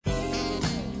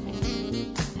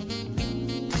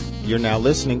You're now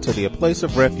listening to the A Place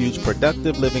of Refuge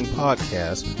Productive Living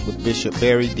podcast with Bishop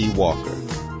Barry D. Walker.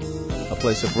 A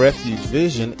Place of Refuge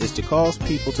vision is to cause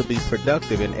people to be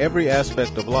productive in every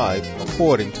aspect of life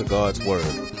according to God's Word.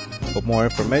 For more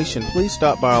information, please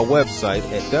stop by our website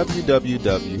at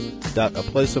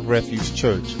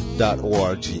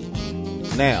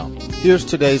www.aplaceofrefugechurch.org. Now, here's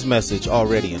today's message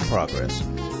already in progress.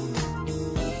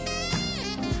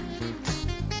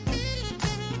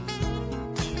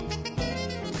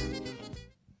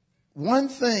 One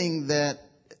thing that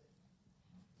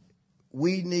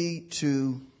we need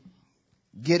to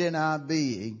get in our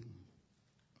being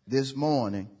this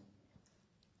morning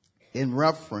in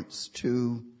reference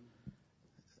to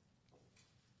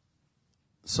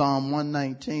Psalm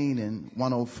 119 and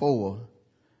 104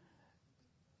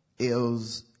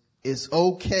 is it's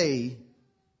okay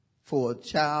for a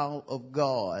child of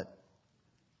God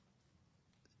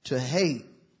to hate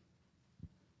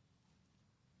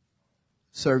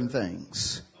certain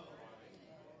things.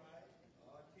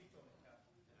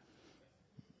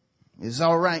 It's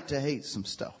all right to hate some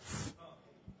stuff.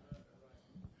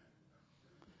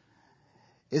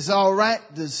 It's all right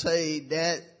to say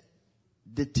that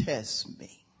detests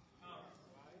me.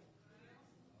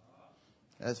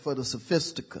 That's for the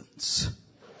sophisticans.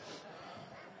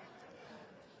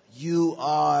 You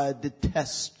are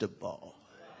detestable.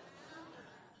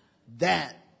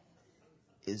 That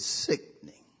is sickening.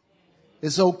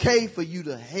 It's okay for you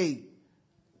to hate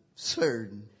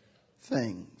certain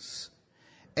things,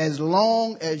 as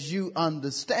long as you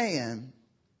understand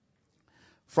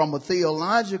from a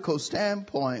theological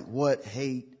standpoint what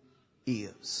hate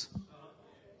is.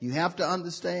 You have to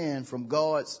understand from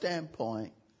God's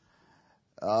standpoint,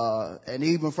 and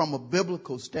even from a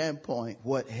biblical standpoint,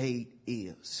 what hate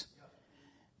is.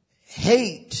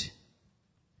 Hate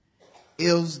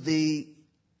is the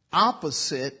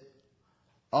opposite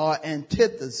or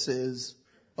antithesis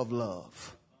of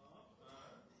love.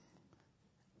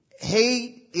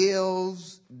 Hate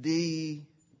is the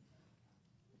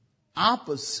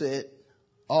opposite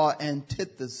or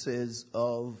antithesis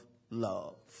of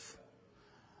love.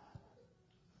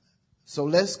 So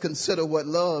let's consider what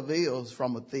love is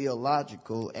from a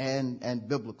theological and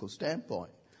biblical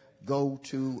standpoint. Go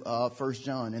to 1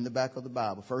 John in the back of the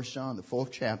Bible, 1 John, the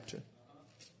 4th chapter.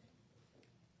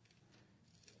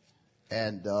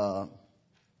 And the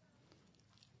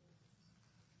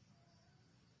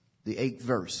 8th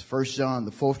verse. 1 John,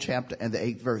 the 4th chapter and the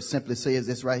 8th verse simply says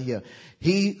this right here.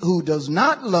 He who does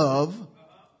not love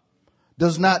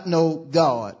does not know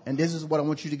God. And this is what I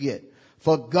want you to get.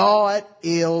 For God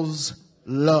is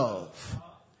love.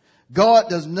 God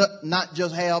does not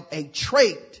just have a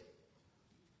trait,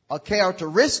 a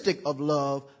characteristic of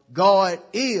love. God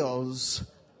is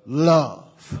love.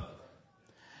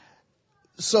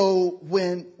 So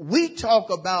when we talk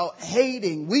about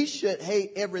hating, we should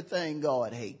hate everything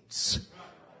God hates.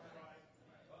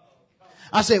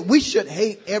 I said we should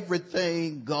hate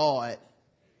everything God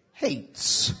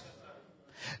hates.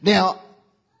 Now,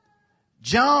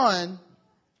 John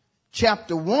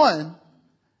chapter 1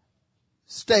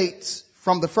 states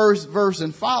from the first verse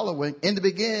and following, in the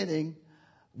beginning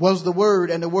was the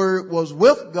Word, and the Word was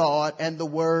with God, and the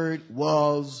Word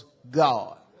was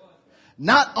God.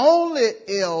 Not only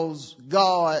is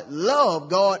God love,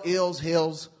 God is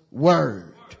His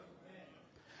Word.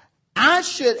 I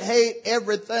should hate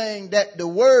everything that the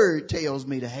Word tells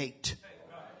me to hate.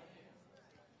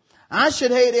 I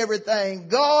should hate everything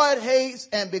God hates,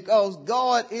 and because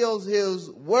God is His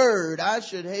Word, I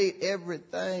should hate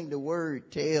everything the Word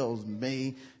tells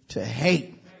me to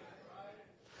hate.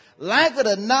 Like it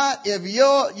or not, if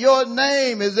your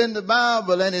name is in the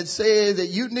Bible and it says that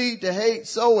you need to hate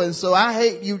so and so, I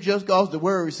hate you just because the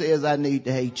Word says I need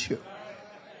to hate you.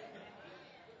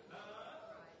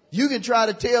 You can try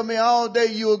to tell me all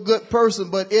day you're a good person,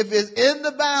 but if it's in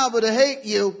the Bible to hate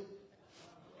you,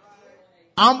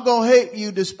 I'm going to hate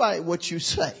you despite what you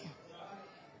say.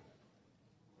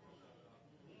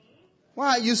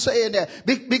 Why are you saying that?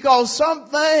 Because some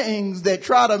things that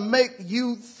try to make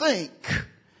you think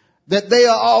that they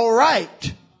are all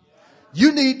right,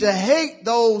 you need to hate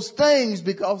those things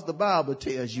because the Bible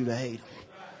tells you to hate them.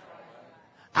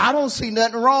 I don't see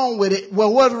nothing wrong with it.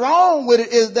 Well, what's wrong with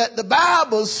it is that the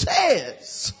Bible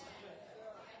says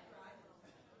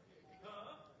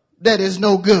that it's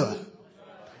no good.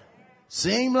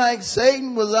 Seemed like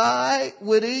Satan was all right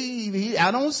with Eve.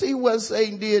 I don't see where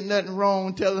Satan did nothing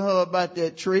wrong telling her about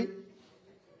that tree.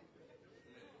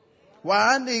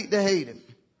 Why I need to hate him?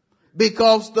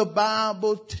 Because the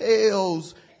Bible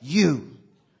tells you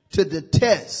to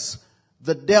detest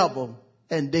the devil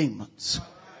and demons.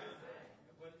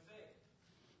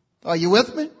 Are you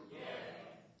with me?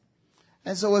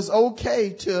 And so it's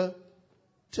okay to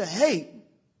hate.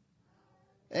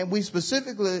 And we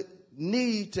specifically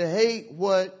need to hate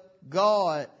what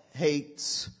God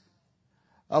hates.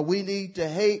 We need to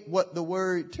hate what the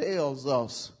word tells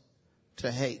us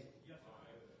to hate.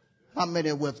 How many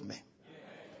are with me?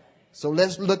 So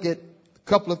let's look at a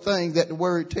couple of things that the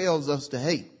word tells us to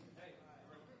hate.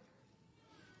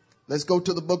 Let's go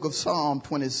to the book of Psalm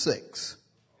 26.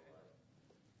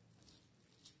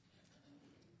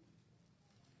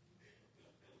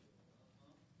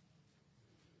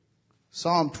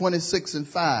 Psalm 26 and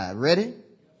 5. Ready?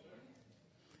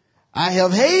 I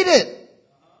have hated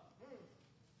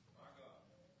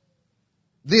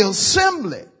the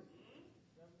assembly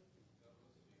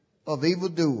of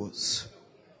evildoers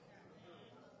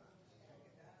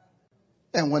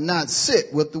and will not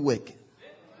sit with the wicked.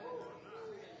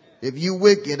 If you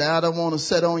wicked, I don't want to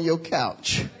sit on your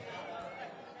couch.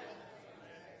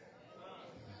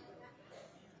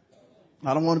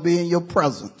 I don't want to be in your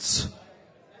presence.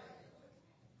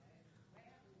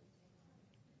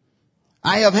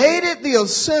 I have hated the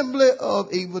assembly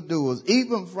of evildoers,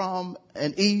 even from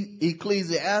an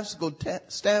ecclesiastical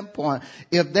standpoint.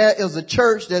 If there is a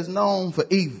church that's known for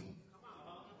evil,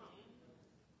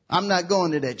 I'm not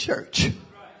going to that church.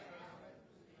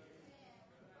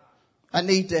 I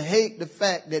need to hate the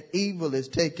fact that evil is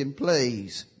taking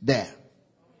place there.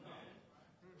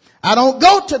 I don't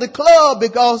go to the club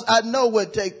because I know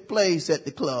what takes place at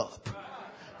the club.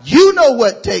 You know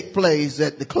what takes place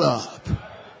at the club.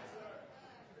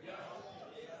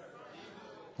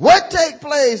 What takes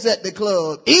place at the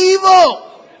club? Evil.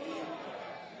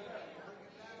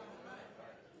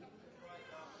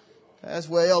 That's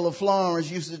where Elder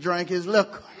Florence used to drink his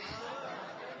liquor.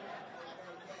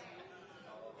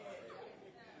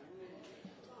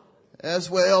 That's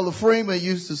where Elder Freeman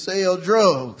used to sell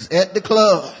drugs, at the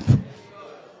club.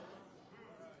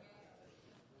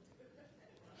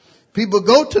 People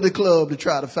go to the club to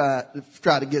try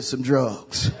to get some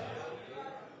drugs.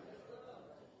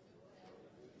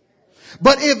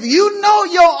 But if you know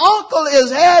your uncle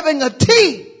is having a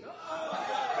tea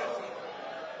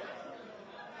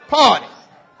party,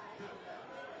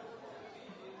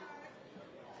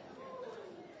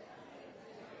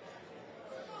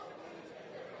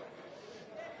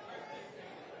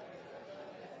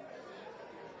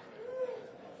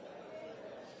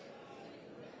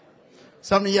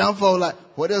 some of the young folk like,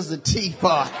 what is a tea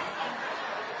party?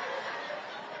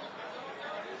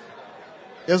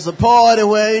 It's a party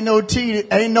where ain't no tea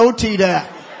there.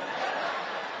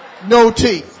 No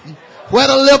tea. Where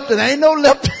the Lipton? Ain't no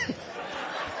Lipton.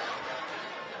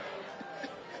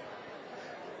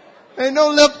 Ain't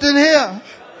no Lipton here.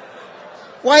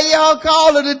 Why y'all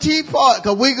call it a tea party?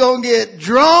 Cause we gonna get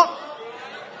drunk.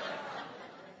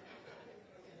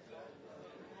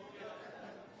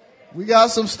 We got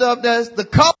some stuff that's the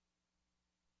cup.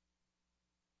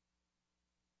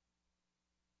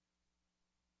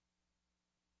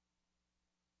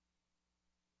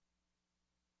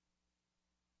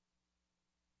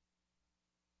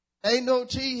 Ain't no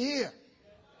tea here.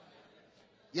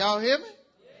 Y'all hear me?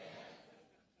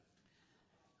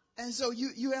 And so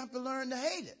you have to learn to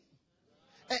hate it.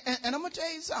 And I'm going to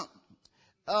tell you something.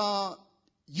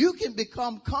 You can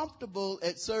become comfortable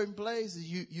at certain places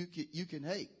you can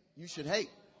hate. You should hate.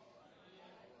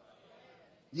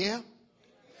 Yeah.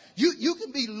 You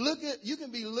can be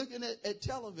looking at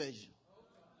television.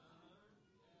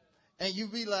 And you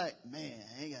be like, man,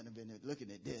 I ain't got to be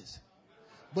looking at this.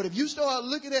 But if you start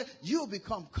looking at, you'll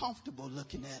become comfortable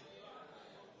looking at.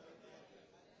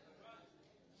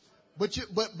 But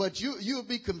you'll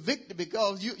be convicted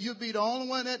because you'll be the only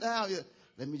one at the house.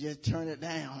 Let me just turn it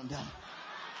down.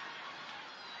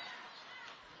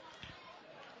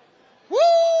 Woo!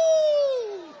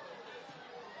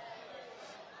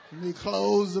 Let me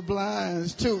close the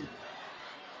blinds too.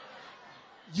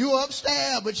 You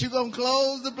upstairs, but you gonna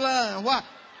close the blind. Why?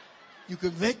 You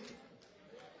convicted.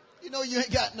 You know you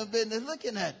ain't got no business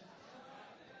looking at it.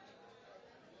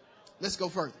 Let's go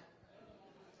further.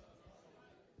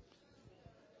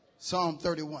 Psalm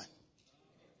 31.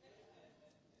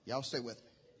 Y'all stay with me.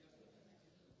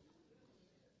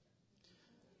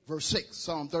 Verse 6,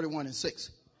 Psalm 31 and 6.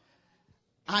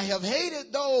 I have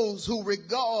hated those who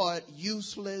regard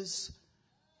useless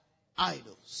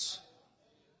idols.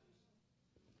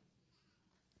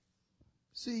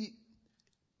 See,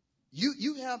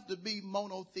 you have to be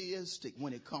monotheistic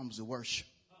when it comes to worship.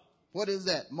 What is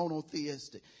that?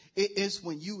 Monotheistic. It's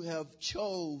when you have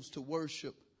chose to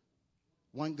worship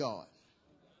one God,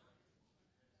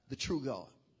 the true God.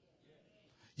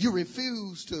 You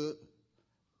refuse to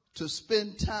to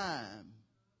spend time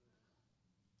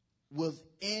with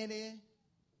anything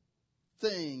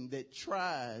that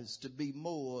tries to be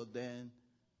more than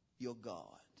your God.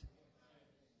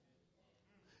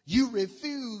 You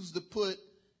refuse to put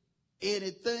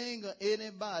anything or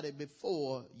anybody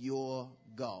before your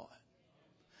God.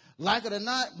 Like it or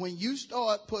not, when you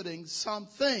start putting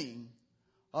something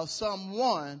or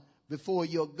someone before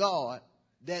your God,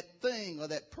 that thing or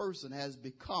that person has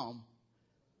become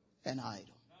an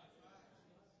idol,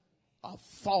 a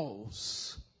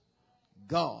false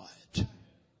God.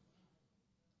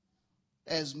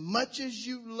 As much as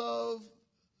you love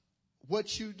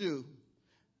what you do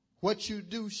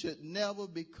should never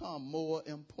become more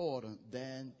important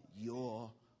than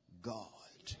your God.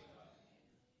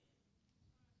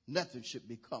 Nothing should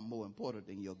become more important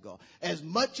than your God. As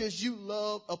much as you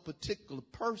love a particular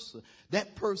person,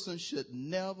 that person should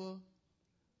never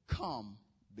come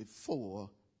before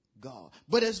God.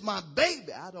 But as my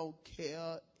baby, I don't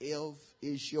care if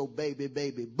it's your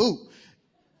baby boo.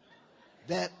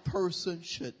 That person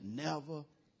should never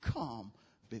come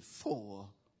before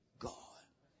God.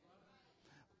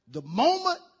 The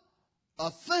moment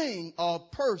a thing or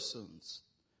persons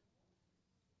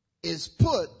is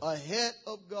put ahead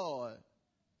of God,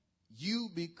 you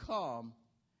become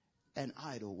an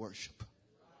idol worshiper.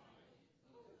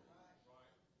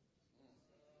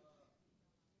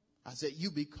 I said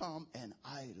you become an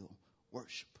idol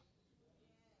worshiper.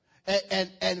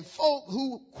 And folk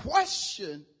who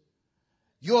question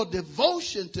your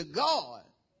devotion to God,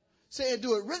 saying,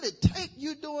 do it really take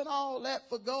you doing all that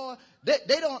for God? They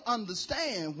don't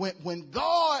understand when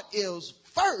God is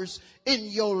first in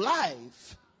your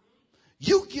life,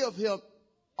 you give him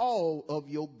all of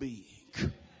your being.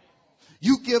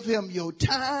 You give him your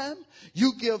time.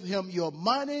 You give him your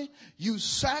money. You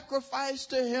sacrifice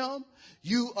to him.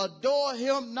 You adore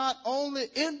him not only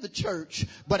in the church,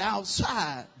 but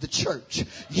outside the church.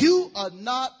 You are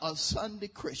not a Sunday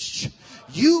Christian.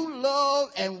 You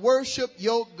love and worship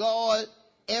your God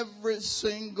every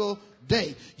single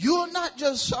day. You're not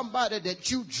just somebody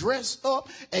that you dress up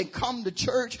and come to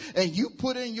church and you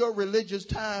put in your religious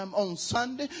time on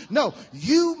Sunday. No,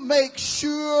 you make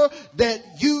sure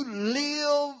that you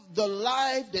live the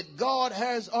life that God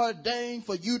has ordained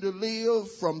for you to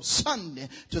live from Sunday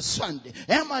to Sunday.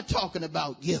 Am I talking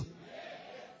about you?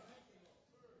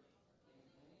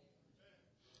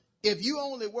 If you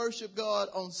only worship God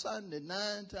on Sunday,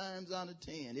 9 times out of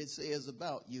 10, it says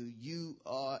about you, you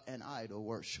are an idol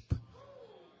worshiper.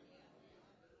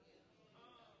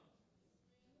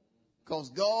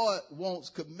 Because God wants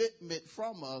commitment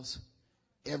from us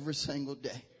every single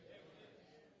day.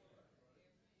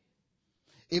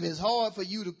 If it's hard for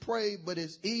you to pray, but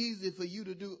it's easy for you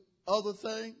to do other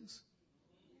things,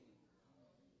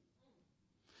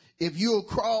 if you'll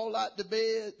crawl out the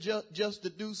bed just to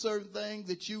do certain things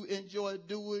that you enjoy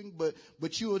doing,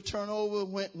 but you will turn over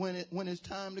when it's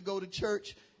time to go to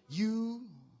church, you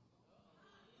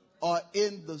are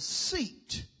in the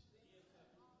seat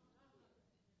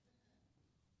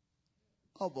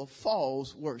of a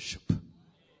false worship.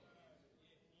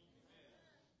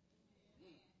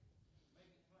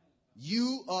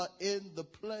 You are in the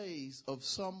place of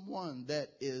someone that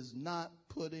is not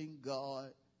putting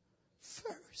God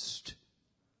first.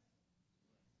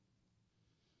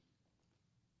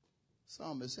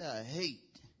 Psalmist said, I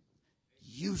hate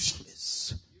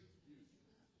useless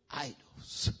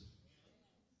idols.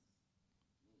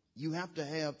 You have to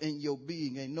have in your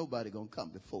being, ain't nobody gonna come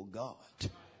before God.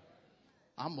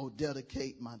 I'm gonna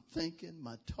dedicate my thinking,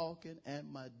 my talking,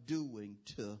 and my doing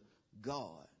to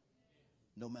God,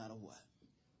 no matter what.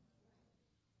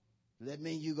 Does that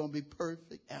mean you're gonna be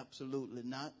perfect? Absolutely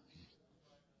not.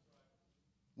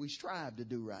 We strive to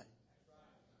do right.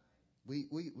 We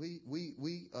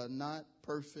are not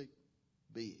perfect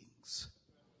beings.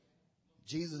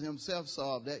 Jesus himself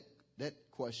solved that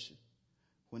question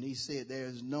when he said there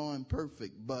is none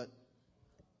perfect but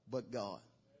God.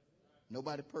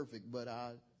 Nobody perfect but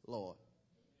our Lord.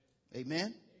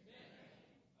 Amen?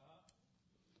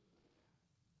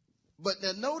 But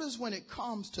now notice when it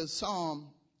comes to Psalm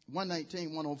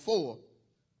 119, 104,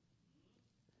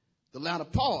 the latter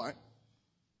part,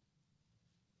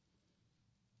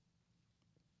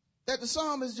 that the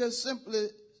psalmist just simply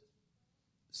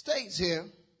states here,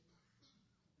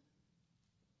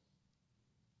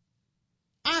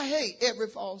 I hate every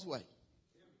false way.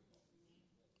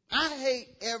 I hate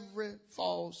every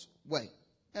false way.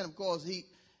 And of course,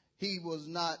 he was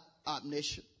not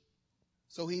omniscient,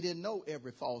 so he didn't know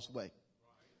every false way.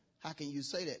 How can you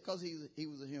say that? Because he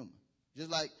was a human. Just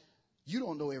like you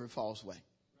don't know every false way.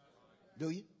 Do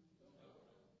you?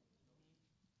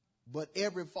 But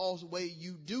every false way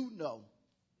you do know,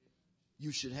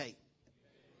 you should hate.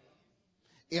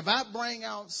 If I bring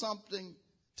out something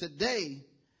today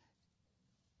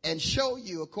and show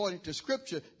you according to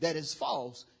scripture that is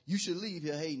false, you should leave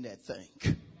here hating that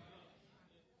thing.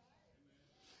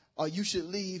 Or you should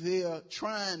leave here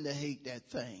trying to hate that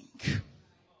thing.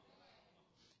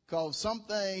 Because some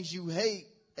things you hate,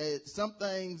 some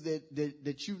things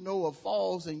that you know are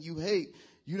false and you hate,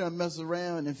 you done mess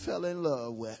around and fell in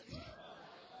love with.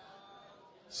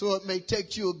 So it may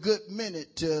take you a good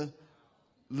minute to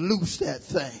loose that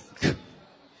thing.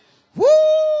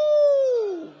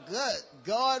 Woo! Good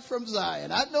God from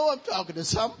Zion. I know I'm talking to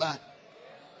somebody.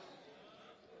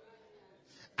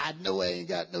 I know I ain't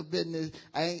got no business.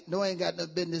 I ain't got no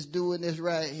business doing this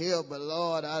right here, but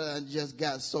Lord, I done just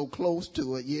got so close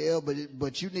to it. Yeah,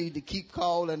 but you need to keep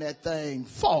calling that thing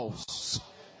false.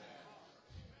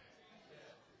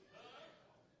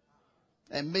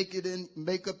 And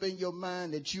make up in your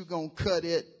mind that you're going to cut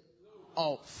it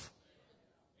off.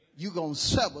 You're going to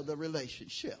sever the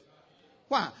relationship.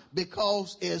 Why?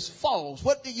 Because it's false.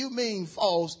 What do you mean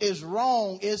false? It's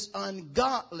wrong. It's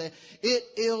ungodly. It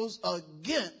is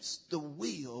against the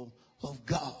will of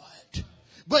God.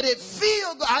 But it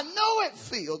feels good. I know it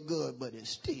feels good, but it's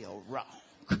still wrong.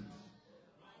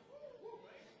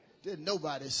 Didn't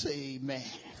nobody say amen?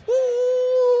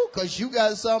 Woo! Because you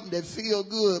got something that feels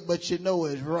good, but you know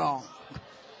it's wrong.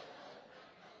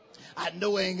 I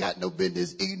know I ain't got no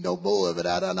business eating no more of it.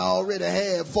 I done already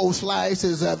had 4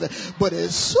 slices of it, but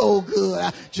it's so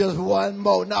good. Just one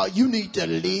more. No, you need to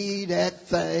leave that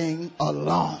thing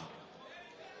alone.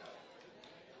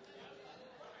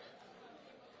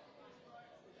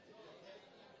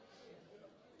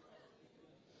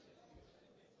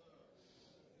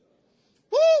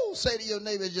 Woo! Say to your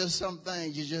neighbor, just some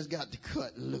things you just got to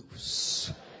cut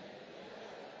loose.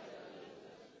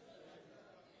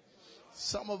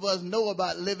 Some of us know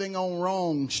about living on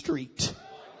wrong street.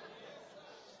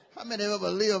 How many have ever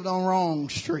lived on wrong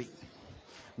street?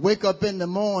 Wake up in the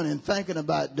morning thinking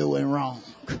about doing wrong.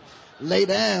 Lay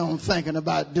down thinking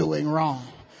about doing wrong.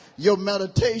 Your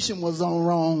meditation was on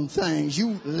wrong things.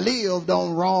 You lived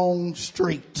on wrong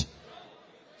street.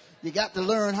 You got to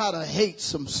learn how to hate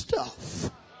some stuff.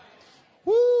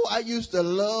 Woo, I used to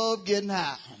love getting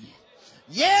high.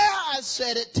 Yeah, I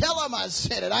said it. Tell them I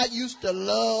said it. I used to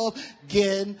love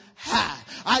getting high.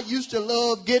 I used to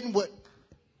love getting what?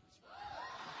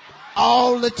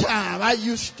 All the time. I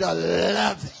used to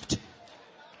love it.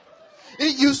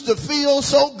 It used to feel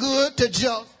so good to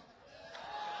just.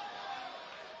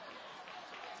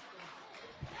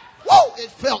 Whoa,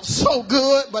 it felt so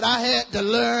good, but I had to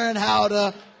learn how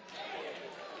to.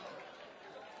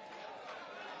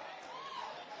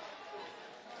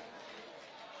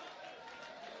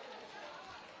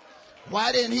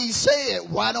 Why didn't he say it?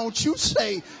 Why don't you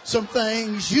say some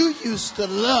things you used to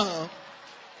love?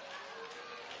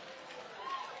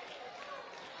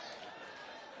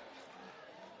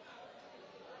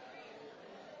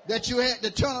 That you had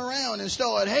to turn around and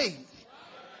start hating.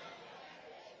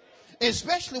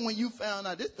 Especially when you found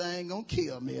out this thing gonna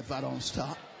kill me if I don't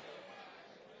stop.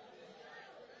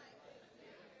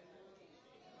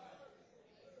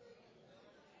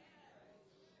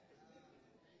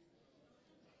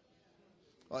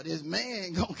 Or this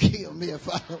man gonna kill me if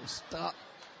I don't stop.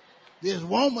 This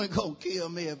woman gonna kill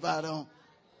me if I don't.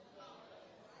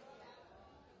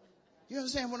 You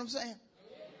understand what I'm saying?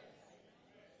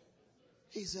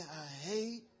 He said, I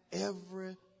hate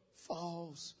every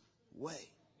false way.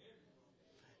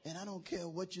 And I don't care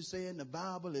what you say in the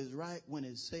Bible is right when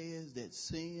it says that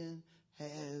sin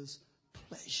has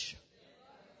pleasure.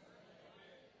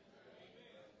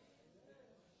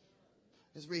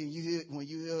 It's reading. When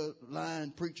you hear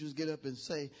lying preachers get up and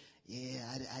say, yeah,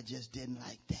 I just didn't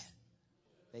like that.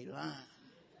 They lying.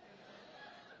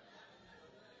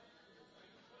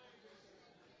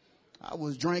 I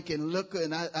was drinking liquor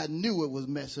and I knew it was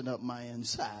messing up my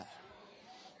inside.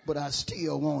 But I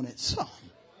still wanted some.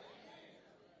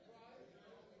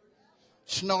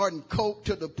 Snorting coke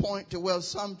to the point to where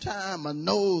sometime my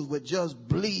nose would just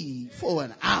bleed for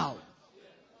an hour.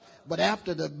 But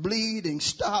after the bleeding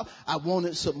stopped, I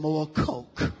wanted some more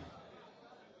coke.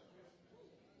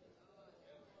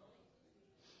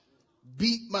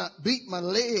 Beat my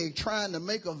leg trying to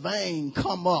make a vein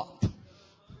come up.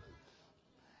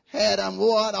 Had I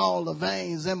wore out all the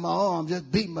veins in my arm,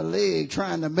 just beat my leg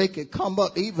trying to make it come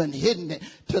up, even hitting it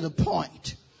to the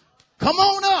point. Come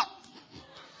on up.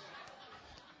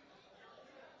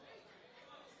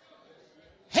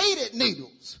 Hated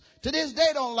needles. To this day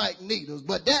don't like needles,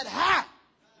 but that high.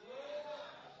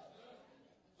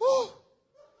 Woo.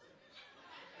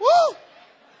 Woo.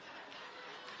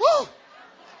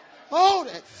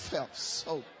 that felt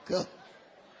so good.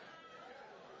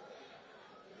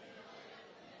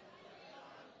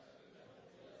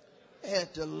 I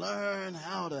had to learn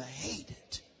how to hate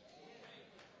it.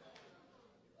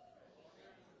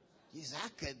 He said, I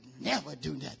could never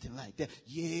do nothing like that.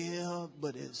 Yeah,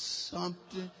 but it's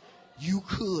something you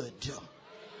could do.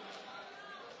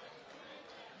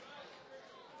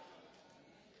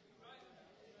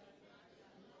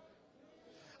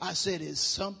 I said, it's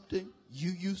something you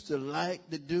used to like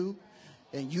to do,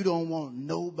 and you don't want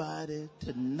nobody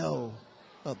to know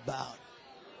about it.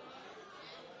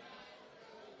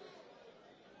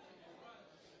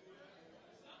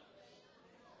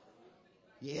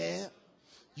 Yeah,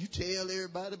 you tell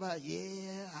everybody about,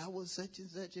 yeah, I was such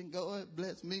and such, and God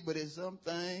bless me, but it's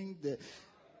something that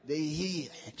they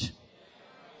hid.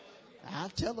 I'll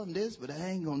tell them this, but I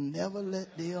ain't going to never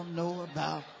let them know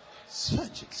about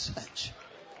such and such.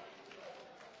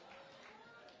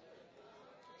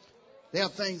 There are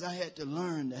things I had to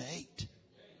learn to hate.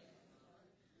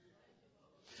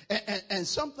 And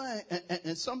some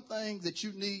things that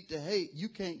you need to hate, you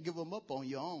can't give them up on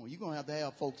your own. You're going to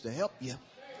have folks to help you.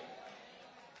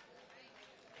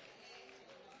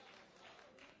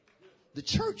 The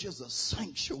church is a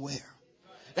sanctuary.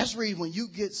 That's the reason when you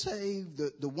get saved,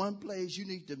 the one place you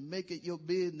need to make it your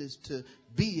business to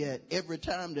be at every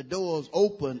time the doors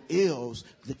open is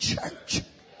the church.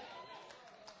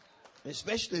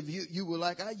 Especially if you were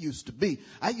like I used to be.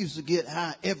 I used to get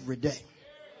high every day.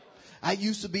 I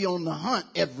used to be on the hunt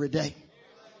every day.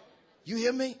 You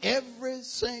hear me? Every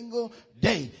single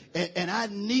day. And I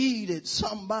needed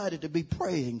somebody to be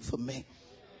praying for me.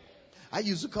 I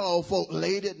used to call folk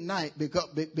late at night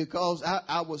because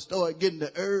I would start getting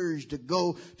the urge to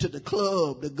go to the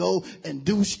club, to go and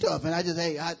do stuff. And I just,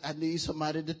 hey, I need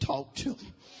somebody to talk to.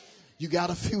 You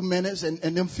got a few minutes, and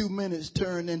them few minutes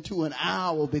turned into an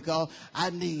hour because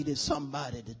I needed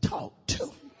somebody to talk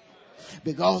to.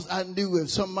 Because I knew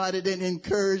if somebody didn't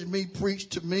encourage me, preach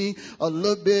to me a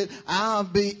little bit, I'll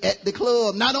be at the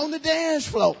club, not on the dance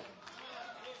floor,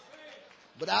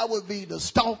 but I would be the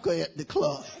stalker at the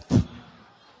club.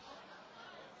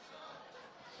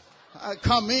 I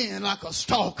come in like a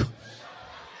stalker.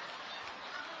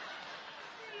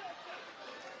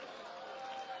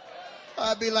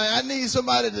 I'd be like, I need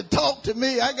somebody to talk to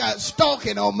me. I got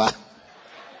stalking on my...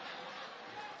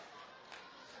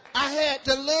 I had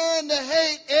to learn to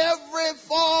hate every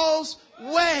false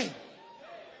way.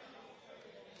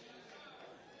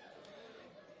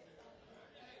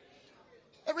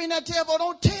 Every night I tell people,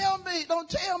 don't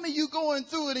tell me you going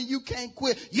through it and you can't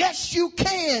quit. Yes, you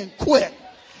can quit.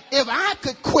 If I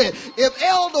could quit, if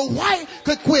Elder White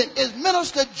could quit, if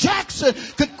Minister Jackson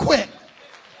could quit,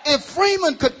 if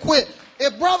Freeman could quit,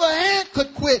 if Brother Ant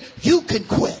could quit, you can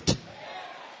quit.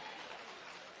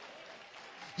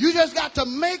 You just got to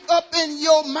make up in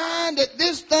your mind that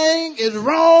this thing is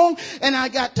wrong and I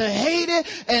got to hate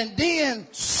it and then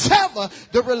sever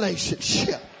the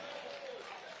relationship.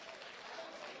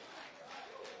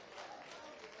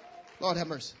 Lord have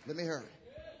mercy. Let me hurry.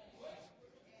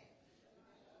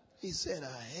 He said,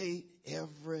 I hate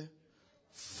every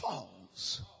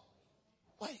false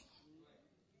way.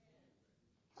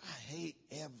 I hate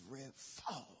every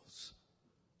false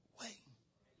way.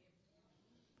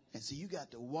 And so you got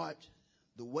to watch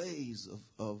the ways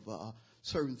of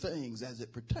certain things as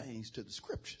it pertains to the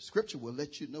scripture. Scripture will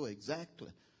let you know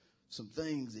exactly some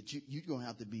things that you're going to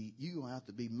have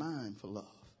to be mindful of.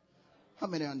 How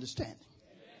many are understanding?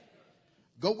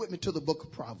 Go with me to the book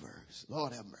of Proverbs.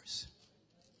 Lord have mercy.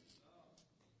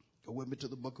 Go with me to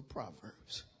the book of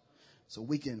Proverbs. So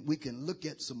we can look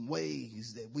at some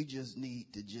ways that we just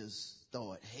need to just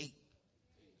start hating.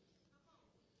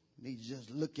 We need to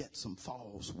just look at some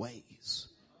false ways.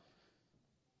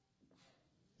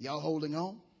 Y'all holding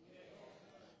on?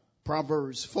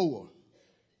 Proverbs 4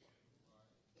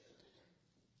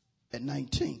 and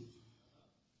 19.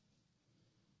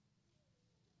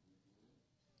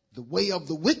 The way of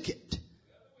the wicked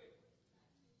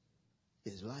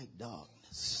is like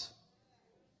darkness.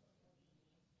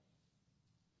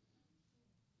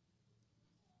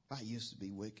 I used to be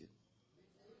wicked.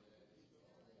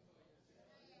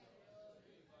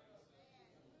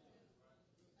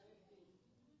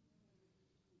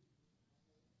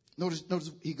 Notice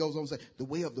he goes on to say, the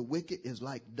way of the wicked is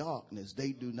like darkness.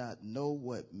 They do not know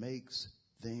what makes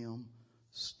them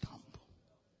stumble.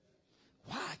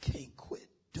 Why I can't quit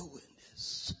doing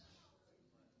this?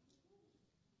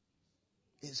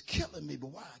 It's killing me, but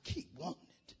why I keep wanting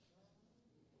it?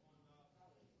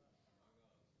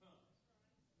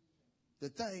 The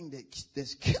thing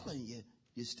that's killing you,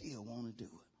 you still want to do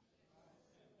it.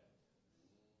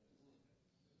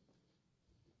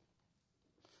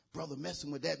 brother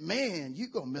messing with that man, you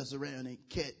gonna mess around and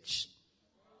catch.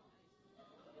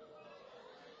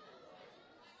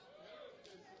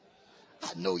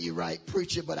 I know you're right,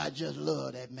 preacher, but I just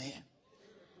love that man.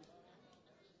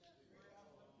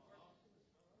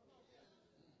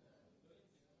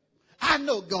 I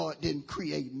know God didn't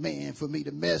create man for me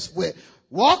to mess with,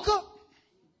 Walker,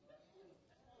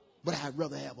 but I'd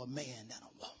rather have a man than a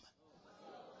woman.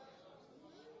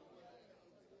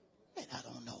 And I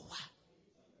don't know why.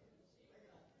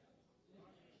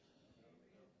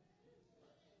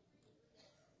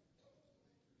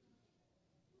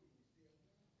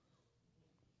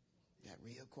 Got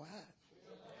real quiet.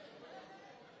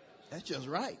 That's just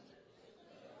right.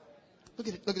 Look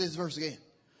at it. Look at this verse again.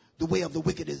 The way of the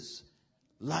wicked is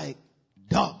like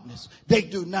darkness. They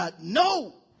do not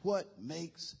know what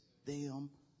makes them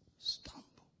stumble.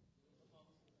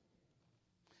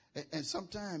 And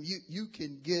sometimes you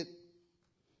can get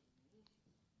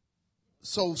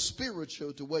so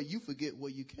spiritual to where you forget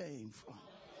where you came from.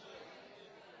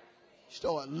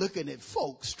 Start looking at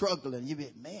folks struggling. You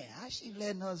be, man, how she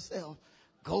letting herself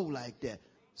go like that?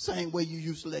 Same way you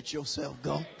used to let yourself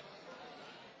go.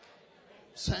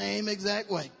 Same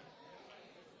exact way.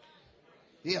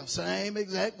 Yeah, same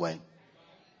exact way.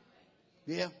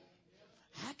 Yeah.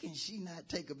 How can she not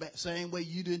take a bath? Same way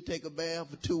you didn't take a bath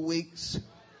for 2 weeks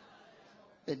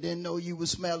and didn't know you were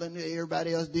smelling it.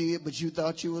 Everybody else did, but you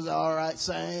thought you was all right.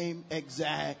 Same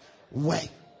exact way.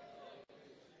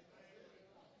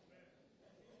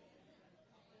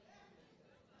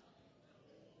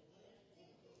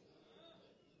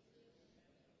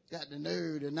 Got the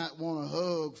nerve to not want to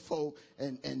hug folk,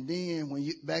 and then when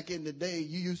you back in the day,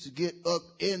 you used to get up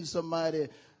in somebody's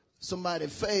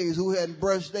face who hadn't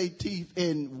brushed their teeth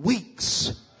in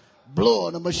weeks,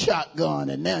 blowing them a shotgun,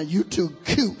 and now you too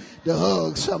cute to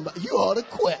hug somebody. You ought to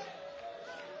quit.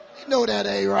 You know that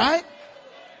ain't right.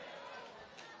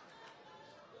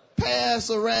 Pass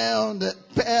around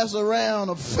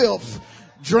a filth,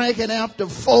 drinking after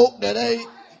folk that ain't.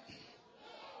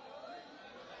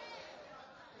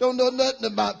 Don't know nothing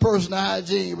about personal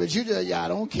hygiene, but you just, I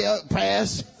don't care.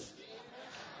 Pass.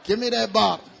 Give me that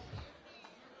bottle.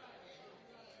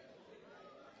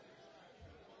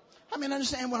 I mean,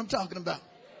 understand what I'm talking about.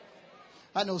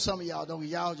 I know some of y'all don't.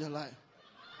 Y'all just like.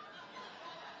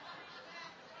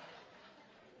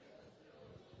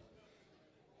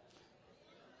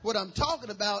 What I'm talking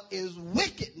about is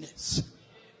wickedness.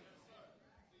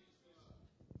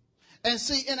 And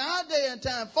see, in our day and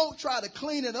time, folk try to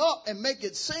clean it up and make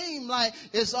it seem like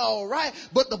it's all right.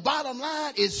 But the bottom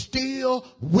line is still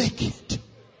wicked.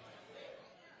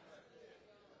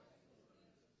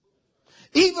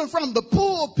 Even from the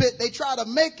pulpit, they try to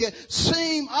make it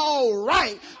seem all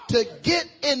right to get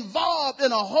involved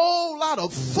in a whole lot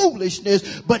of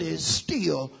foolishness, but it's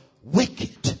still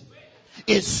wicked.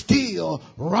 It's still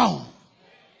wrong.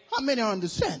 How many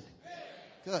understand?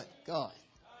 Good God.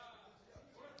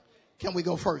 Can we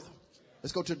go further?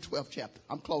 Let's go to the 12th chapter.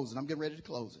 I'm closing. I'm getting ready to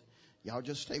close it. Y'all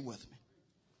just stay with me.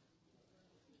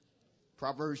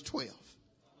 Proverbs 12.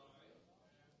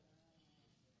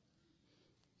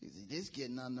 This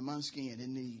getting under my skin. It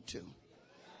need to.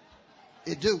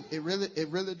 It do. It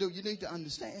really do. You need to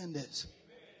understand this.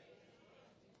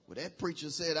 Well, that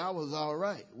preacher said I was all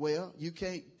right. Well, you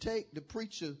can't take the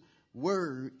preacher's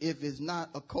word if it's not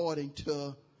according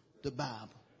to the Bible.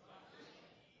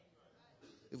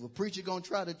 If a preacher going to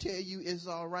try to tell you it's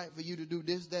all right for you to do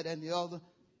this, that, and the other,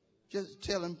 just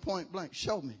tell him point blank,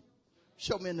 show me.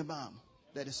 Show me in the Bible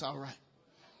that it's all right.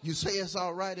 You say it's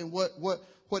all right, and what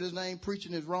his name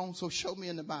preaching is wrong, so show me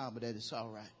in the Bible that it's all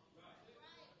right.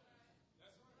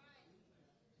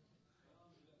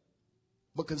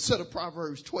 But consider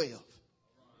Proverbs 12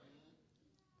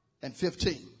 and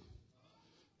 15.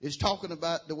 It's talking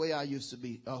about the way I used to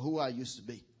be, or who I used to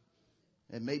be.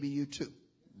 And maybe you too.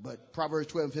 But Proverbs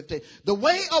 12 and 15. The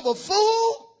way of a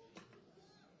fool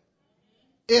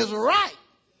is right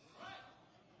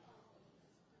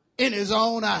in his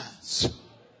own eyes.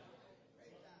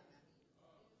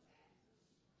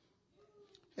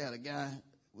 Had a guy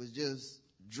was just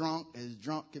drunk as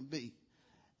drunk can be.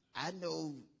 I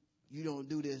know you don't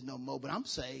do this no more, but I'm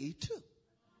saved too.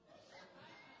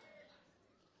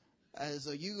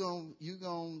 So you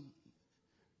gonna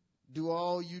do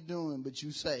all you doing, but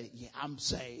you say, yeah, I'm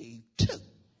saved too.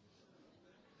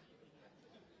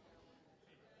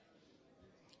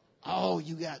 All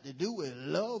you got to do is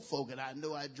love folk. And I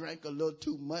know I drank a little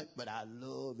too much, but I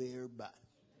love everybody.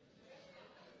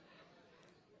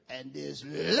 And this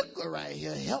liquor right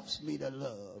here helps me to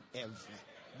love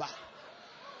everybody.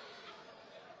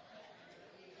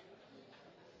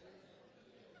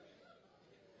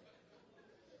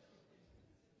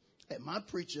 And my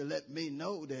preacher let me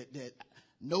know that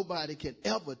nobody can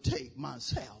ever take my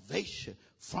salvation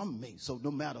from me. So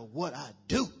no matter what I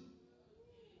do,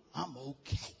 I'm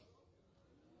okay.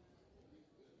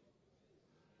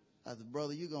 I said,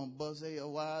 brother, you're going to bust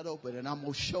hell wide open, and I'm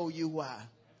going to show you why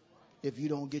if you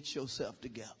don't get yourself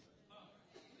together.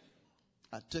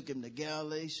 I took him to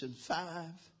Galatians 5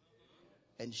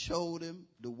 and showed him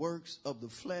the works of the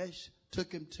flesh,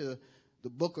 took him to the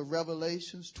book of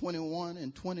Revelations 21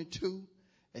 and 22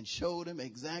 and showed him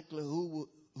exactly who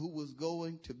was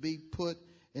going to be put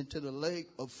into the lake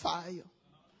of fire.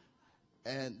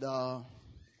 And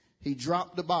he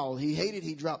dropped the ball. He hated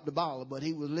he dropped the ball, but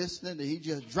he was listening and he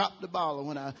just dropped the ball. And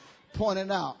when I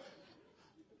pointed out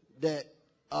that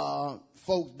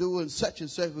folks doing such and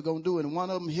such were going to do it, and one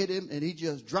of them hit him and he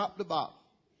just dropped the ball.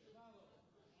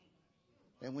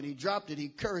 And when he dropped it, he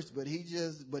cursed, but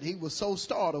he was so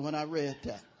startled when I read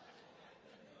that.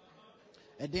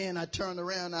 And then I turned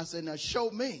around and I said, now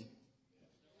show me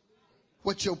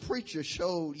what your preacher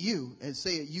showed you and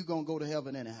said you're going to go to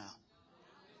heaven anyhow.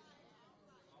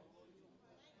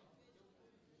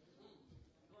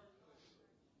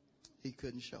 He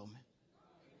couldn't show me.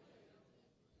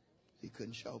 He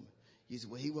couldn't show me. You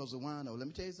said, well, he was a wino. Let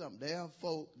me tell you something. There are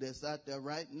folk that's out there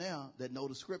right now that know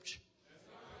the scripture.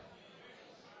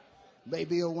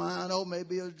 Maybe a wino,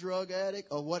 maybe a drug addict,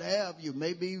 or what have you.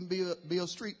 Maybe even be a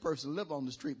street person, live on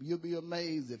the street. But you'll be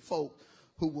amazed at folk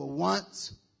who were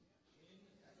once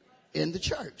in the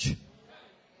church,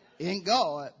 in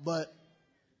God, but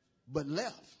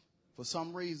left for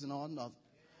some reason or another.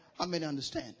 How many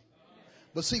understand it?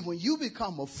 But see, when you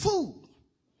become a fool,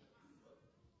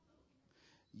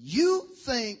 you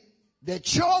think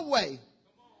that your way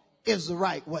is the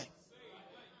right way.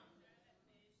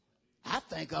 I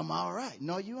think I'm all right.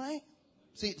 No, you ain't.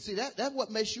 See that's what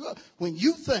makes you up. When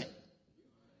you think.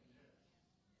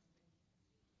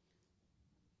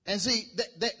 And see,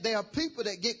 there are people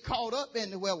that get caught up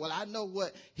in the, well, I know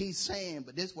what he's saying,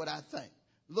 but this is what I think.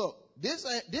 Look, this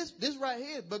right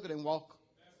here is bigger than Walker.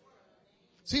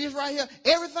 See this right here?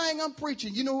 Everything I'm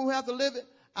preaching, you know who have to live it?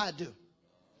 I do.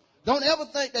 Don't ever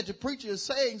think that the preacher is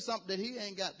saying something that he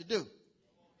ain't got to do.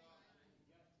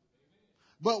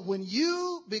 But when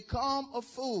you become a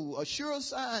fool, a sure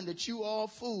sign that you are a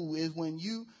fool is when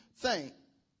you think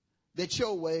that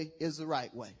your way is the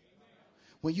right way.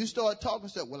 When you start talking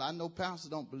stuff, well, I know pastors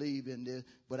don't believe in this,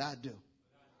 but I do.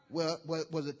 Well,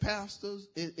 was it pastors?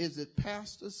 Is it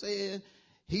pastor saying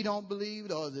he don't believe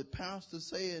it, or is it pastor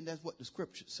saying that's what the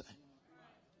scriptures say?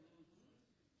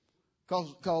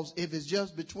 Because if it's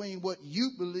just between what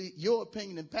you believe, your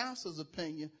opinion, and pastor's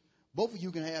opinion, both of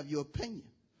you can have your opinion.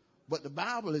 But the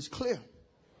Bible is clear.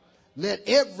 Let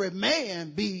every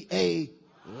man be a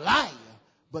liar,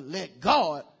 but let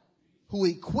God, who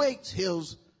equates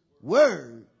his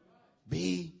word,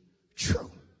 be true.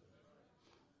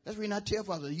 That's the reason I tell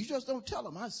fathers, you just don't tell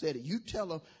them I said it. You tell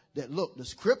them that, look, the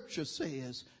scripture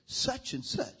says such and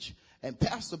such. And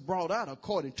pastor brought out,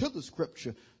 according to the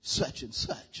scripture, such and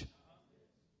such.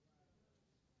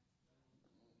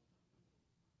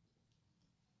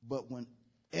 But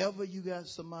whenever you got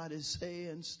somebody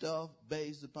saying stuff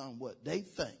based upon what they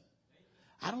think,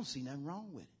 I don't see nothing wrong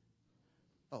with it.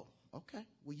 Oh, okay.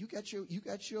 Well, you got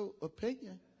your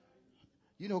opinion.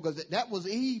 You know, because that was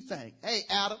Eve thing. Hey,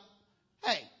 Adam.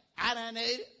 Hey, I done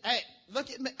ate it. Hey, look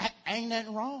at me. Ain't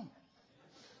nothing wrong.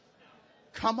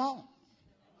 Come on.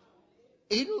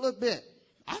 Eat a little bit.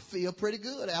 I feel pretty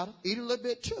good, Adam. Eat a little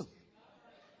bit too.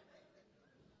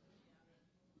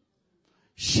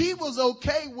 She was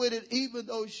okay with it even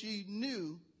though she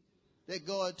knew that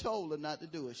God told her not to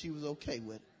do it. She was okay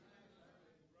with it.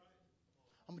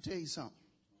 I'm going to tell you something.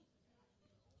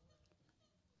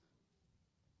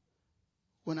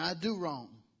 When I do wrong,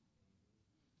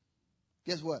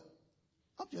 guess what?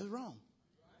 I'm just wrong.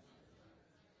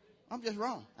 I'm just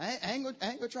wrong. I ain't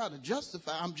gonna try to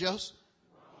justify. I'm just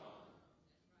wrong.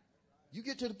 You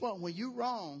get to the point when you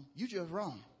wrong, you just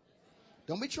wrong.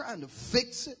 Don't be trying to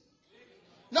fix it.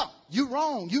 No, you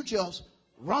wrong. You just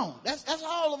wrong. That's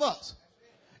all of us.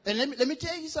 And let me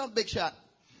tell you something, Big Shot.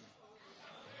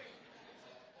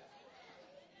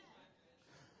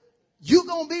 You're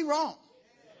going to be wrong.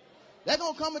 There's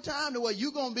going to come a time to where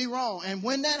you're going to be wrong. And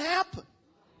when that happens,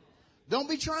 don't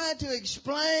be trying to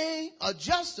explain or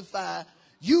justify.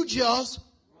 You just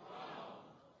wrong.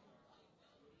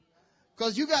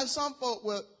 Because you got some folk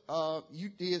where you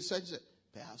did such and such.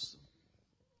 Pastor,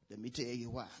 let me tell you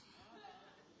why.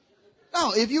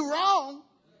 No, if you're wrong,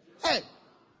 hey,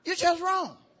 you're just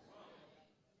wrong.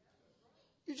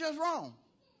 You're just wrong.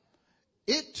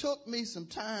 It took me some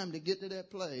time to get to that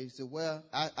place to where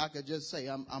I could just say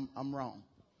I'm wrong.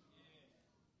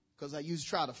 Because I used to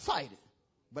try to fight it.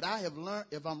 But I have learned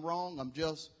if I'm wrong, I'm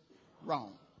just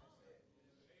wrong.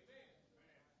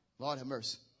 Lord have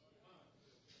mercy.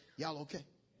 Y'all okay?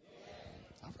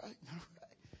 All right.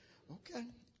 Okay.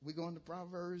 We're going to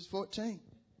Proverbs 14.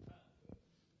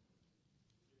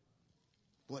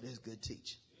 Boy, that's good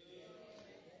teaching.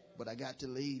 But I got to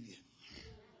leave you.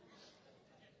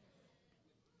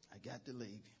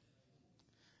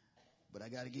 But I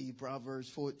got to give you Proverbs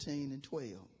 14 and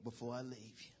 12 before I leave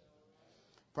you.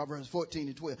 Proverbs 14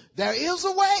 and 12. There is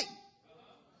a way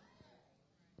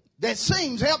that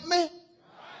seems, help me,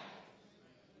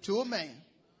 to a man.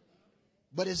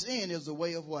 But its end is the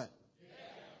way of what?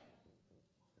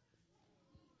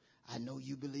 I know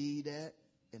you believe that,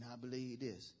 and I believe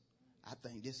this. I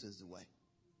think this is the way.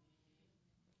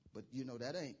 But you know,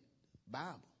 that ain't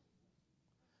Bible.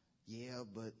 Yeah,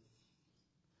 but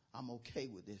I'm okay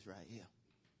with this right here.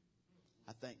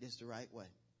 I think this is the right way.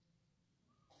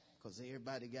 Because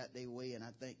everybody got their way, and I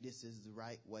think this is the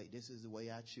right way. This is the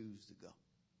way I choose to go.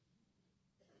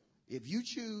 If you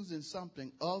choose in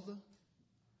something other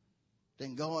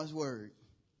than God's word,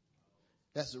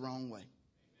 that's the wrong way.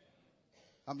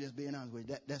 I'm just being honest with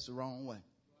you. That's the wrong way.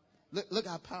 Look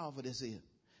how powerful this is.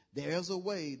 There's a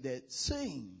way that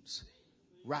seems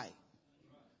right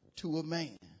to a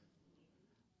man,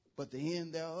 but the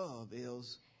end thereof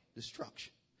is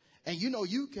destruction. And you know,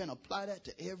 you can apply that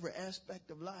to every aspect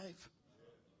of life.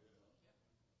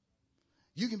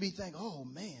 You can be thinking, oh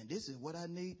man, this is what I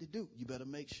need to do. You better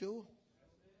make sure.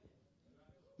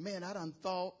 Man, I done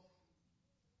thought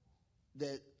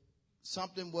that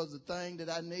something was the thing that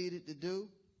I needed to do,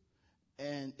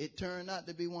 and it turned out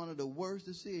to be one of the worst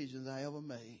decisions I ever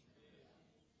made.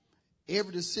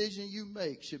 Every decision you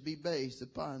make should be based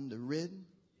upon the written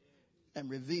and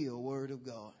revealed word of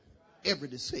God. Every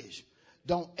decision.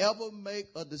 Don't ever make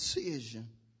a decision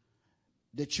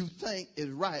that you think is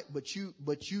right, but you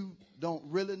don't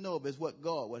really know if it's what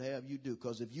God would have you do.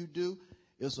 Because if you do,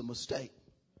 it's a mistake.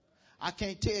 I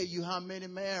can't tell you how many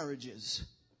marriages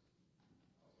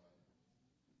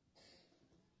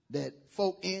that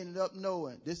folk ended up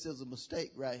knowing this is a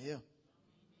mistake right here.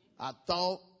 I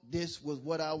thought this was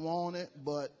what I wanted,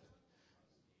 but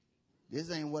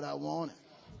this ain't what I wanted.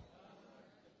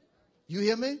 You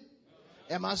hear me?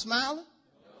 Am I smiling?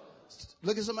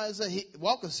 Look at somebody and say,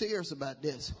 Walker serious about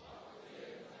this.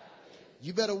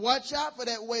 You better watch out for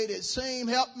that way that seem,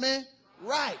 help me,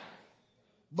 right.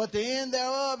 But the end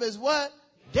thereof is what?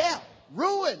 Death,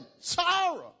 ruin,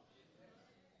 sorrow,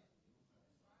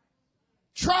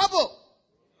 trouble.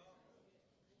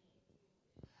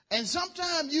 And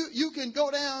sometimes you can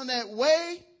go down that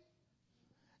way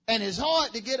and it's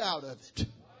hard to get out of it.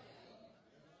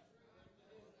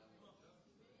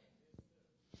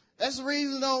 That's the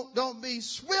reason don't be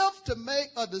swift to make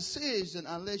a decision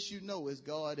unless you know it's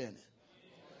God in it.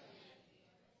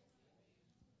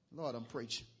 Lord, I'm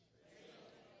preaching.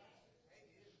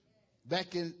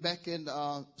 Back in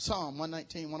Psalm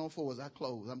 119, 104 as I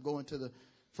close. I'm going to the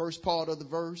first part of the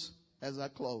verse as I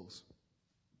close.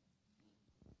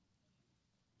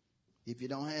 If you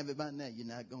don't have it by now, you're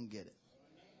not going to get it.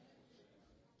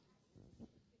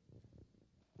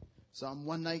 Psalm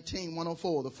 119,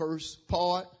 104, the first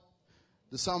part.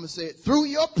 The psalmist said, through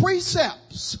your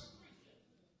precepts,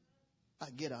 I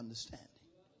get understanding.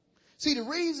 See, the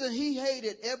reason he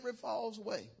hated every false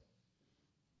way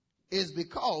is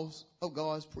because of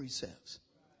God's precepts.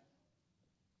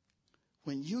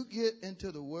 When you get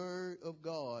into the word of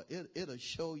God, it'll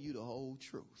show you the whole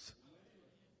truth.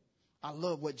 I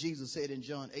love what Jesus said in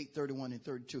John 8, 31 and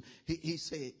 32. He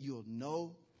said, you'll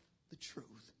know the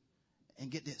truth.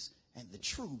 And get this, and the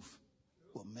truth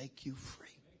will make you free.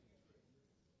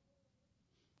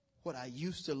 What I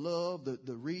used to love,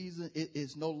 the reason it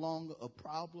is no longer a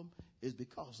problem is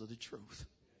because of the truth.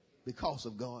 Because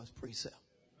of God's precept.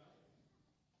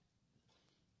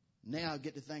 Now I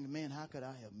get to thinking, man, how could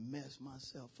I have messed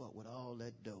myself up with all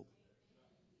that dope?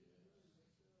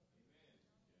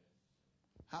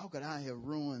 How could I have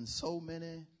ruined so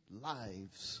many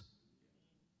lives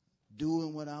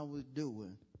doing what I was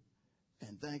doing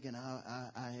and thinking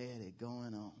I had it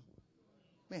going on?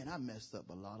 Man, I messed up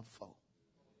a lot of folk.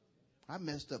 I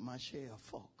messed up my share of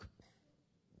folk.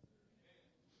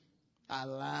 I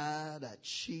lied, I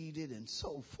cheated, and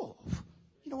so forth.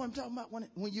 You know what I'm talking about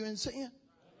when you're in sin?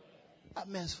 I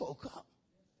messed folk up.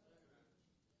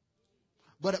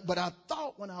 But I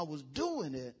thought when I was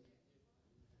doing it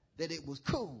that it was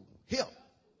cool, hip,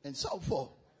 and so forth.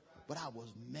 But I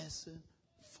was messing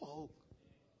folk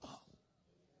up.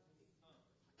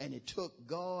 And it took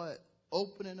God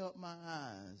opening up my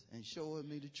eyes and showing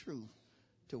me the truth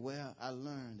to where I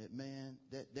learned that, man,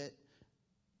 that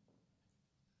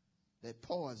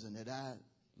poison that I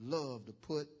love to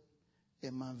put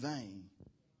in my vein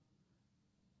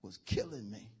was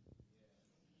killing me.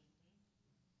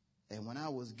 And when I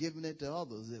was giving it to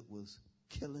others, it was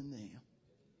killing them.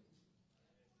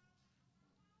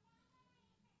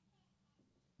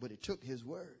 But it took his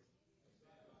word.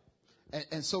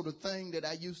 And so the things that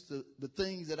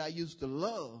I used to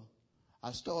love,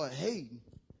 I started hating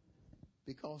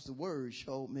because the word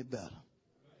showed me better.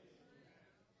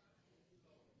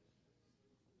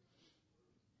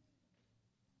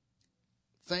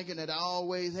 Thinking that I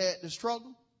always had to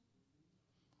struggle,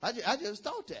 I just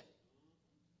thought that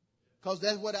because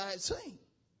that's what I had seen.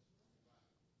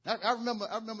 I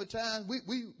remember times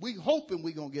we hoping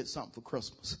we gonna get something for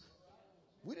Christmas.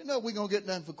 We didn't know we gonna get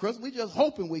nothing for Christmas. We just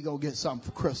hoping we gonna get something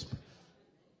for Christmas.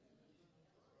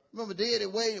 Remember, Daddy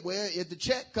waited. Well, if the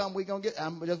check come, we gonna get.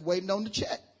 I'm just waiting on the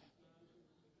check.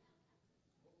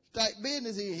 Type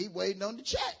business here. He waiting on the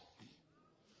check.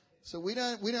 So we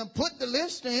done put the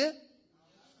list in.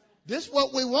 This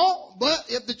what we want, but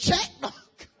if the check don't,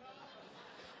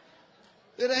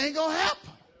 it ain't gonna happen.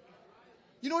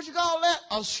 You know what you call that?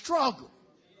 A struggle.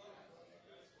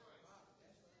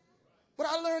 But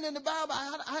I learned in the Bible,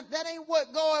 that ain't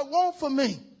what God wants for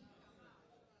me.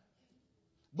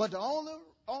 But the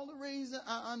only reason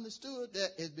I understood that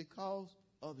is because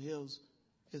of his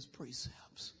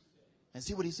precepts. And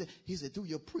see what he said? He said, through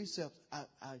your precepts,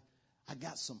 I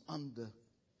got some understanding.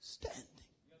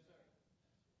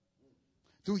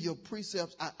 Through your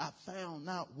precepts, I found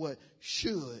out what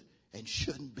should and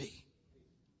shouldn't be.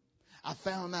 I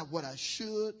found out what I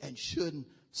should and shouldn't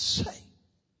say.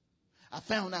 I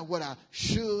found out what I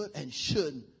should and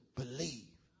shouldn't believe.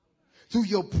 Through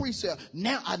your precept,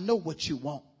 now I know what you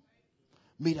want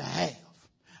me to have.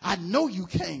 I know you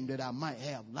came that I might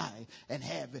have life and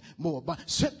have it more abundant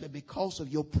simply because of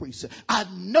your precept. I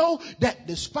know that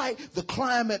despite the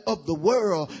climate of the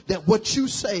world, that what you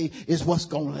say is what's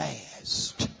going to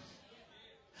last.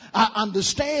 I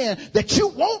understand that you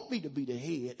want me to be the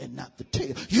head and not the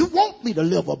tail. You want me to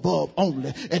live above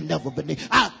only and never beneath.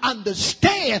 I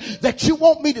understand that you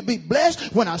want me to be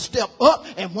blessed when I step up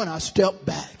and when I step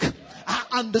back. I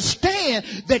understand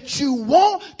that you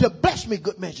want to bless me,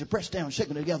 good measure, pressed down,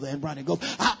 shaken together, and running go.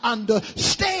 I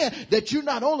understand that you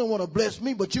not only want to bless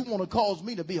me, but you want to cause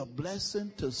me to be a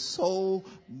blessing to so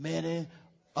many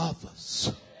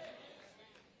others.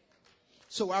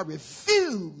 So I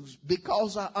refuse,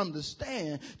 because I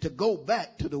understand, to go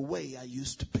back to the way I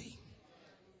used to be.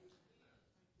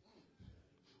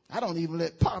 I don't even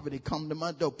let poverty come to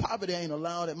my door. Poverty ain't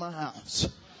allowed at my house.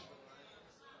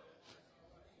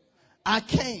 I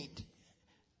can't.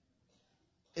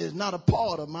 It's not a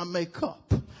part of my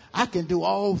makeup. I can do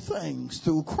all things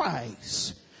through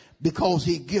Christ because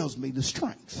he gives me the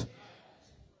strength.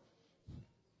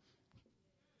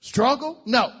 Struggle?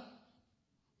 No.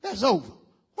 That's over.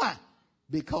 Why?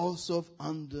 Because of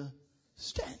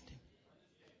understanding.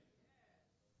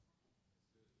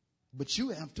 But you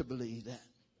have to believe that.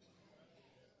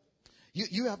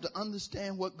 You have to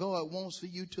understand what God wants for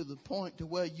you to the point to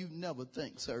where you never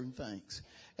think certain things.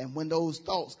 And when those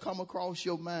thoughts come across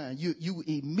your mind, you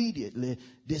immediately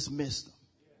dismiss them.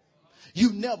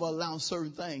 You never allow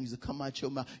certain things to come out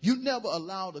your mouth. You never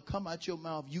allow to come out your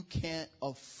mouth you can't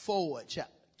afford,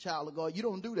 child of God. You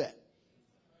don't do that.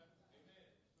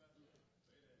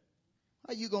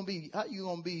 How you gonna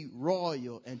be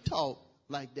royal and talk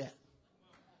like that?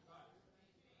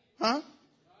 Huh?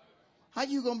 How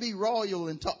you going to be royal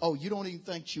and talk? Oh, you don't even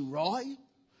think you royal?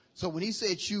 So when he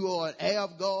said you are an heir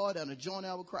of God and a joint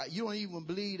heir of Christ, you don't even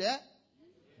believe that?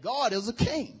 God is a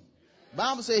king. The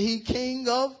Bible says he king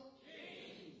of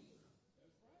kings.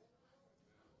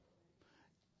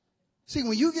 See,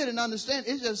 when you get an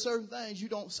understanding, it's just certain things you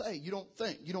don't say, you don't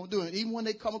think, you don't do it. Even when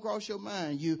they come across your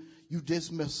mind, you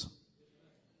dismiss them.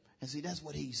 And see, that's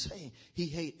what he's saying. He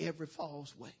hate every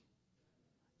false way.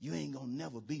 You ain't going to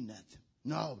never be nothing.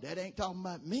 No, that ain't talking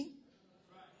about me.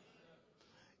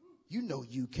 You know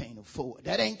you can't afford.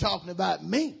 That ain't talking about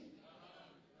me.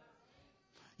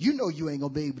 You know you ain't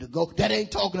going to be able to go. That ain't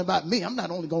talking about me. I'm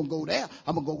not only going to go there.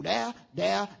 I'm going to go there,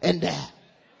 there, and there.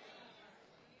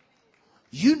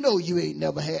 You know you ain't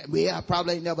never had. Well, I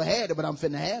probably ain't never had it, but I'm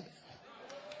finna have it.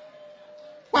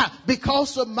 Why?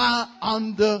 Because of my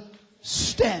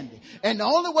understanding. And the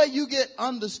only way you get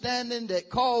understanding that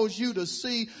calls you to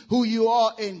see who you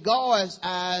are in God's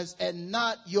eyes and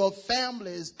not your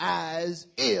family's eyes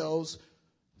is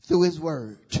through his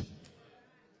word.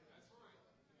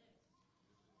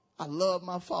 I love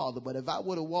my father, but if I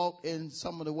would have walked in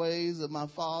some of the ways of my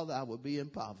father, I would be in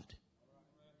poverty.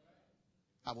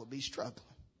 I would be struggling.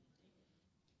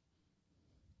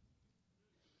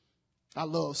 I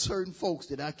love certain folks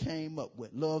that I came up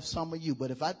with. Love some of you. But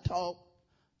if I talk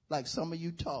like some of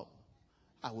you talk,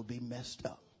 I would be messed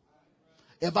up.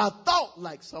 If I thought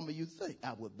like some of you think,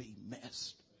 I would be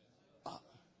messed up.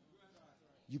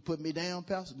 You put me down,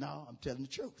 Pastor? No, I'm telling the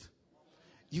truth.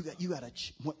 You got to,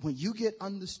 when you get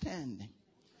understanding,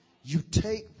 you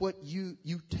take what you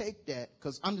take that,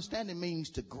 because understanding means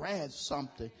to grasp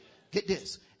something. Get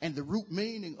this. And the root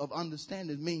meaning of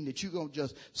understanding means that you're going to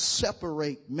just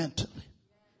separate mentally.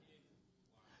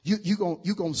 You're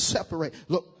going to separate.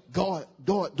 Look, God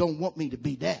don't want me to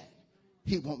be that.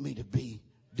 He want me to be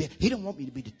that. He don't want me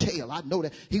to be the tail. I know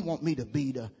that. He want me to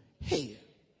be the head.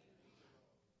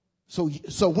 So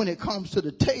when it comes to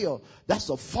the tail, that's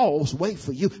a false way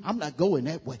for you. I'm not going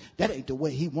that way. That ain't the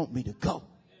way he want me to go.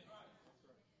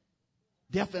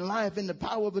 Death and life in the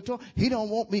power of the tongue. He don't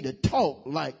want me to talk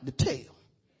like the tail.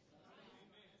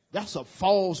 That's a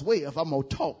false way if I'm going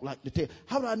to talk like the tail.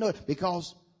 How do I know it?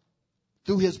 Because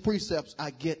through his precepts,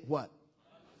 I get what?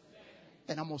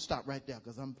 And I'm going to stop right there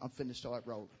because I'm finna start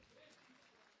rolling.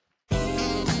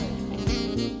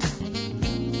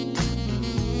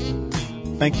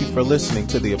 Thank you for listening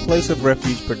to the A Place of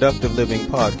Refuge Productive Living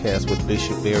podcast with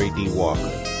Bishop Barry D.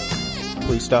 Walker.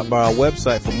 Please stop by our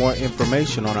website for more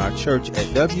information on our church at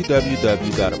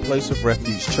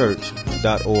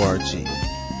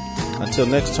www.aplaceofrefugechurch.org. Until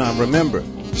next time, remember,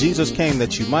 Jesus came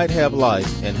that you might have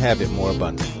life and have it more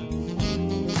abundantly.